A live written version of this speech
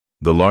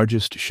The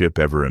largest ship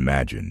ever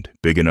imagined,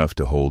 big enough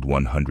to hold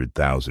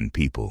 100,000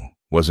 people,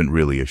 wasn't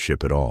really a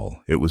ship at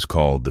all. It was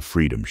called the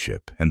Freedom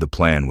Ship, and the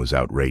plan was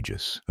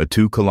outrageous. A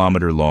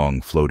 2-kilometer-long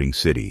floating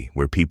city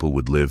where people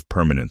would live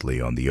permanently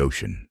on the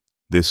ocean.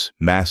 This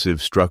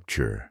massive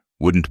structure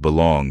wouldn't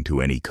belong to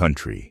any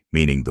country,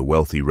 meaning the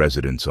wealthy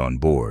residents on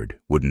board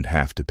wouldn't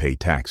have to pay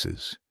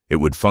taxes. It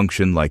would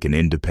function like an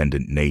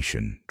independent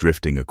nation,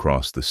 drifting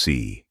across the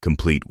sea,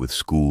 complete with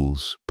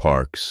schools,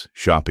 parks,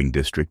 shopping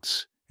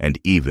districts, and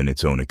even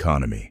its own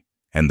economy.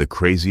 And the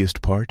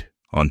craziest part?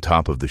 On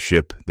top of the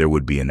ship, there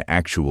would be an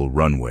actual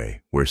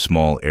runway where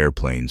small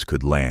airplanes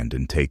could land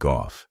and take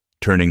off,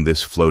 turning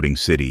this floating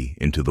city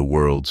into the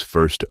world's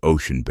first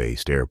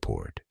ocean-based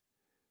airport.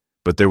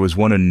 But there was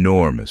one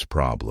enormous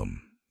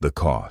problem: the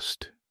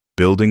cost.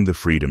 Building the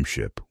Freedom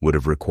Ship would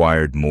have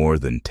required more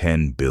than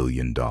 $10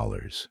 billion.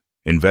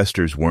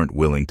 Investors weren't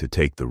willing to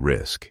take the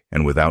risk,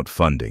 and without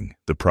funding,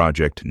 the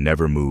project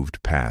never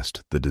moved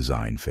past the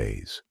design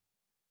phase.